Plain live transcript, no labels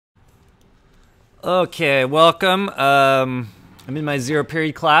Okay, welcome. I'm in my zero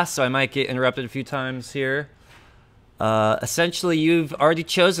period class, so I might get interrupted a few times here. Essentially, you've already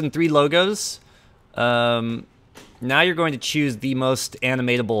chosen 3 logos. Now you're going to choose the most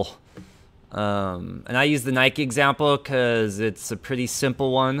animatable. And I use the Nike example because it's a pretty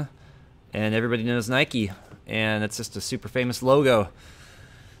simple one, and everybody knows Nike, and it's just a super famous logo.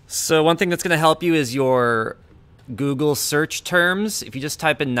 So one thing that's going to help you is your Google search terms. If you just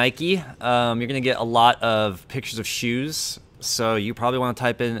type in Nike, you're going to get a lot of pictures of shoes. So you probably want to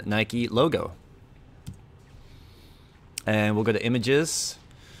type in Nike logo. And we'll go to images.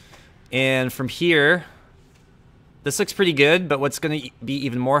 And from here, this looks pretty good, but what's going to be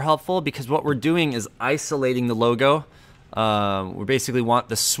even more helpful, because what we're doing is isolating the logo. We basically want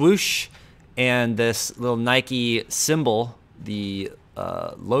the swoosh and this little Nike symbol, the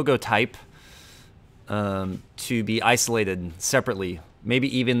logo type, to be isolated separately.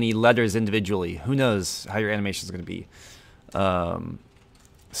 Maybe even the letters individually. Who knows how your animation is going to be.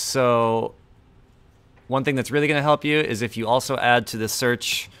 So one thing that's really going to help you is if you also add to the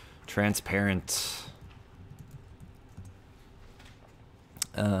search transparent.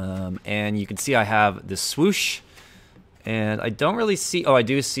 And you can see I have this swoosh, and I don't really see, oh, I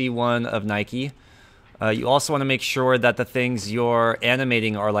do see one of Nike. You also want to make sure that the things you're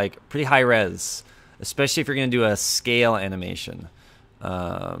animating are like pretty high res, especially if you're going to do a scale animation.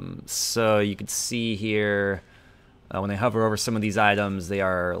 So you can see here, when I hover over some of these items, they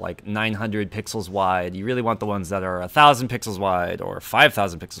are like 900 pixels wide. You really want the ones that are 1,000 pixels wide or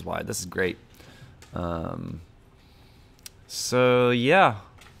 5,000 pixels wide. This is great. So yeah,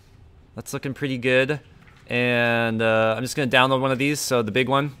 that's looking pretty good. And I'm just going to download one of these, so the big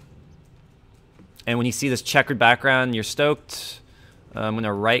one. And when you see this checkered background, you're stoked. I'm going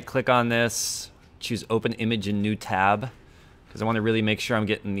to right click on this, choose open image in new tab, because I want to really make sure I'm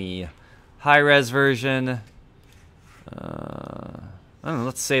getting the high res version. I don't know,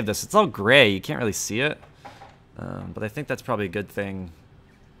 let's save this. It's all gray, you can't really see it. But I think that's probably a good thing.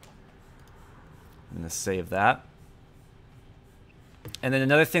 I'm going to save that. And then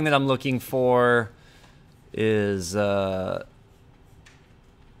another thing that I'm looking for is the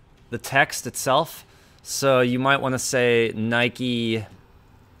text itself. So you might want to say Nike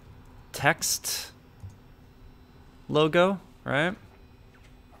text logo, right?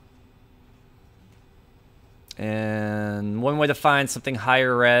 And one way to find something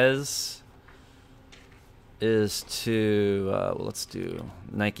higher res is to, well, let's do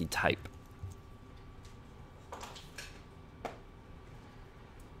Nike type.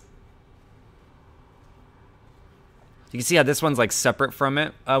 You can see how this one's like separate from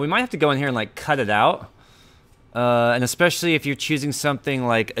it. We might have to go in here and like cut it out. And especially if you're choosing something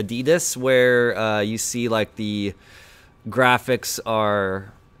like Adidas, where you see like the graphics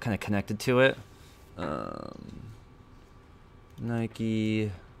are kind of connected to it.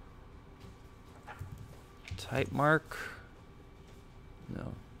 Nike type mark.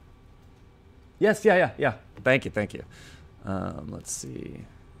 No. Yes, yeah. Thank you. Let's see.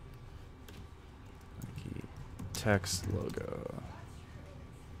 Nike text logo.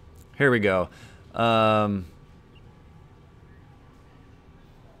 Here we go.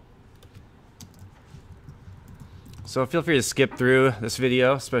 So feel free to skip through this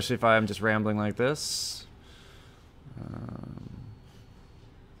video, especially if I'm just rambling like this.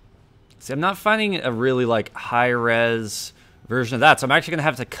 See, I'm not finding a really like high-res version of that, so I'm actually gonna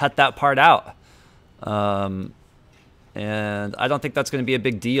have to cut that part out. And I don't think that's gonna be a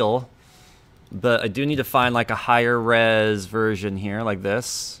big deal, but I do need to find like a higher res version here, like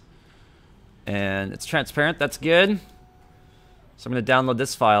this. And it's transparent, that's good. So I'm gonna download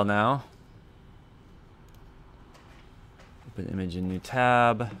this file now. Open image in new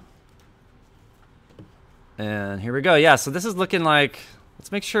tab. And here we go. Yeah, so this is looking like,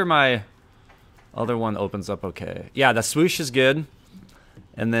 let's make sure my other one opens up okay. Yeah, the swoosh is good.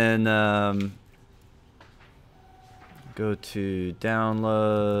 And then go to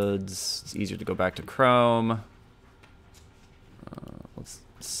downloads. It's easier to go back to Chrome. Let's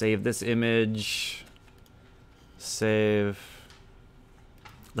save this image. Save.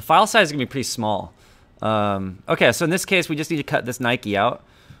 The file size is gonna be pretty small. Okay, so in this case, we just need to cut this Nike out,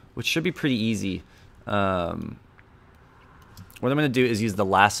 which should be pretty easy. What I'm going to do is use the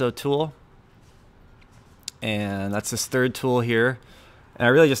lasso tool, and that's this third tool here. And I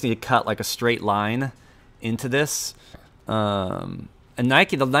really just need to cut like a straight line into this. And the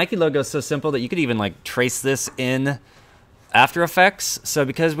Nike logo is so simple that you could even like trace this in After Effects. So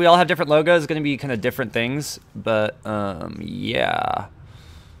because we all have different logos, it's going to be kind of different things. But yeah.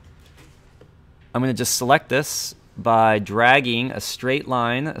 I'm going to just select this, by dragging a straight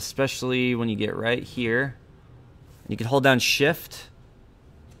line, especially when you get right here. You can hold down Shift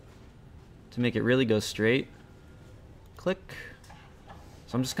to make it really go straight. Click.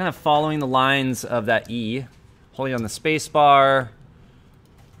 So I'm just kind of following the lines of that E, holding on the space bar.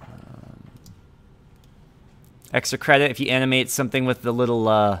 Extra credit if you animate something with the little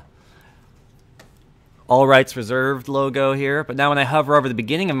all rights reserved logo here. But now when I hover over the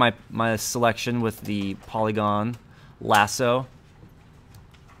beginning of my selection with the polygon lasso,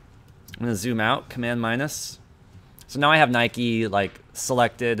 I'm going to zoom out, Command minus. So now I have Nike like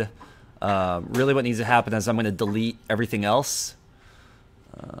selected. Really what needs to happen is I'm going to delete everything else.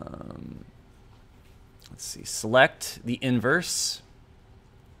 Let's see, select the inverse.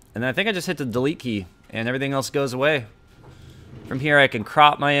 And then I think I just hit the delete key and everything else goes away. From here I can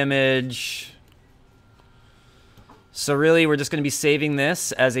crop my image. So really we're just going to be saving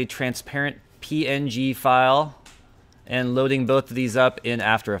this as a transparent PNG file and loading both of these up in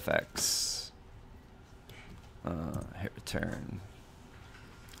After Effects. Hit return.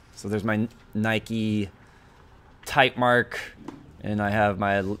 So there's my Nike type mark, and I have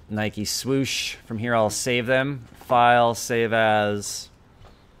my Nike swoosh. From here I'll save them. File, save as.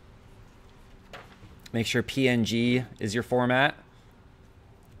 Make sure PNG is your format.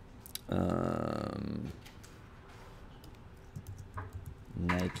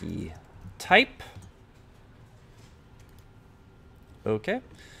 Nike type. Okay.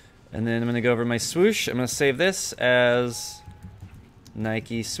 And then I'm going to go over my swoosh. I'm going to save this as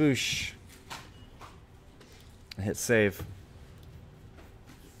Nike swoosh. Hit save.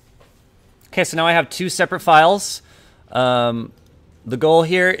 Okay, so now I have two separate files. The goal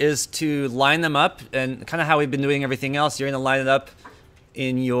here is to line them up, and kind of how we've been doing everything else. You're going to line it up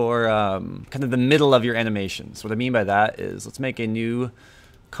in your kind of the middle of your animation. So what I mean by that is, let's make a new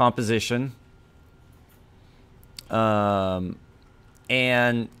composition. And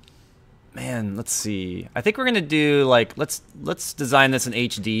man, let's see. I think we're gonna do like let's design this in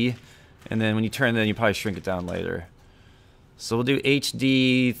HD, and then when you turn it in, you probably shrink it down later. So we'll do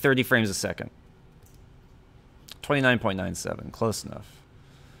HD 30 frames a second. 29.97, close enough.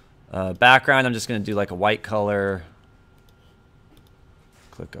 Background, I'm just gonna do like a white color.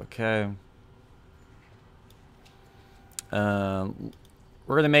 Click OK. We're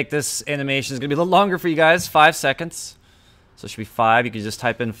gonna make this animation is gonna be a little longer for you guys, 5 seconds. So it should be 5. You can just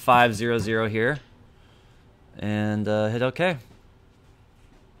type in 500 here and hit OK.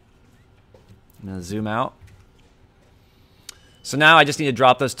 I'm going to zoom out. So now I just need to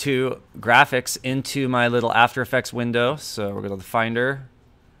drop those two graphics into my little After Effects window. So we're going to the Finder.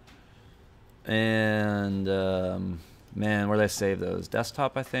 And man, where did I save those?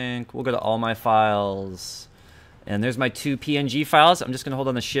 Desktop, I think. We'll go to all my files. And there's my two PNG files. I'm just going to hold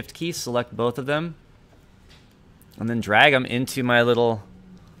on the Shift key, select both of them, and then drag them into my little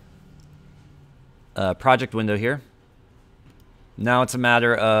project window here. Now it's a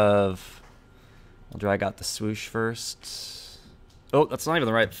matter of, I'll drag out the swoosh first. Oh, that's not even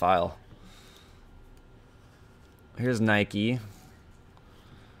the right file. Here's Nike.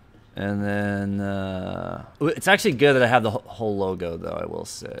 And then, it's actually good that I have the whole logo though, I will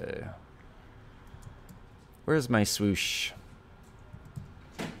say. Where's my swoosh?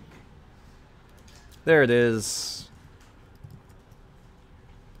 There it is.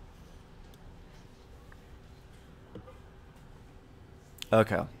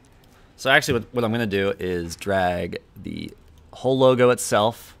 Okay. So actually what I'm going to do is drag the whole logo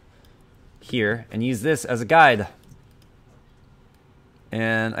itself here and use this as a guide.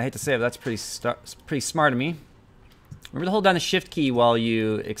 And I hate to say it, but that's pretty smart of me. Remember to hold down the Shift key while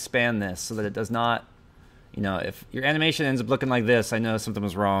you expand this so that it does not, you know, if your animation ends up looking like this, I know something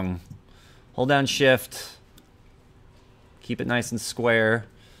was wrong. Hold down Shift. Keep it nice and square.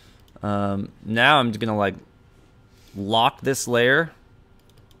 Now I'm just going to like lock this layer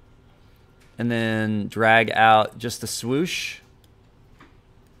and then drag out just the swoosh,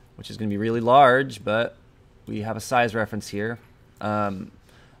 which is going to be really large, but we have a size reference here.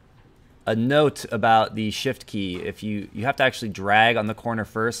 A note about the Shift key: if you have to actually drag on the corner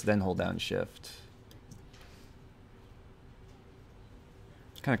first, then hold down Shift.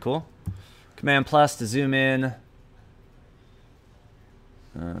 It's kind of cool. Command plus to zoom in.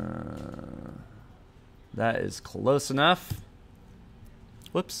 That is close enough.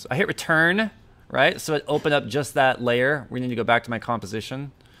 Whoops, I hit return, right? So it opened up just that layer. We need to go back to my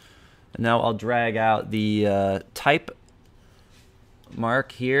composition. And now I'll drag out the type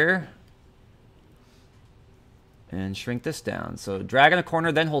mark here and shrink this down. So drag in a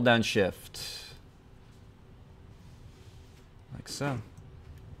corner, then hold down Shift. Like so.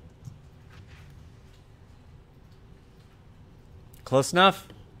 Close enough.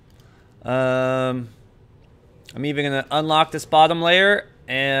 I'm even going to unlock this bottom layer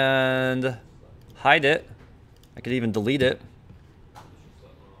and hide it. I could even delete it.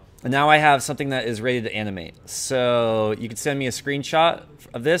 And now I have something that is ready to animate. So you could send me a screenshot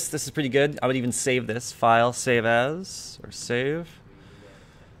of this. This is pretty good. I would even save this. File, save as, or save.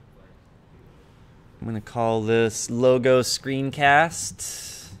 I'm going to call this logo screencast.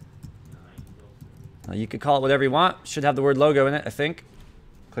 You could call it whatever you want. Should have the word logo in it, I think.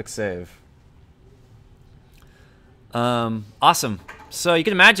 Click save. Awesome. So you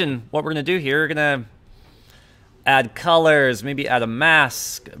can imagine what we're going to do here. We're going to add colors, maybe add a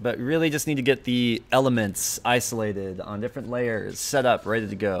mask, but really just need to get the elements isolated on different layers, set up, ready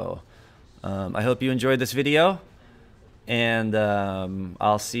to go. I hope you enjoyed this video, and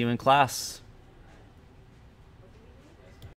I'll see you in class.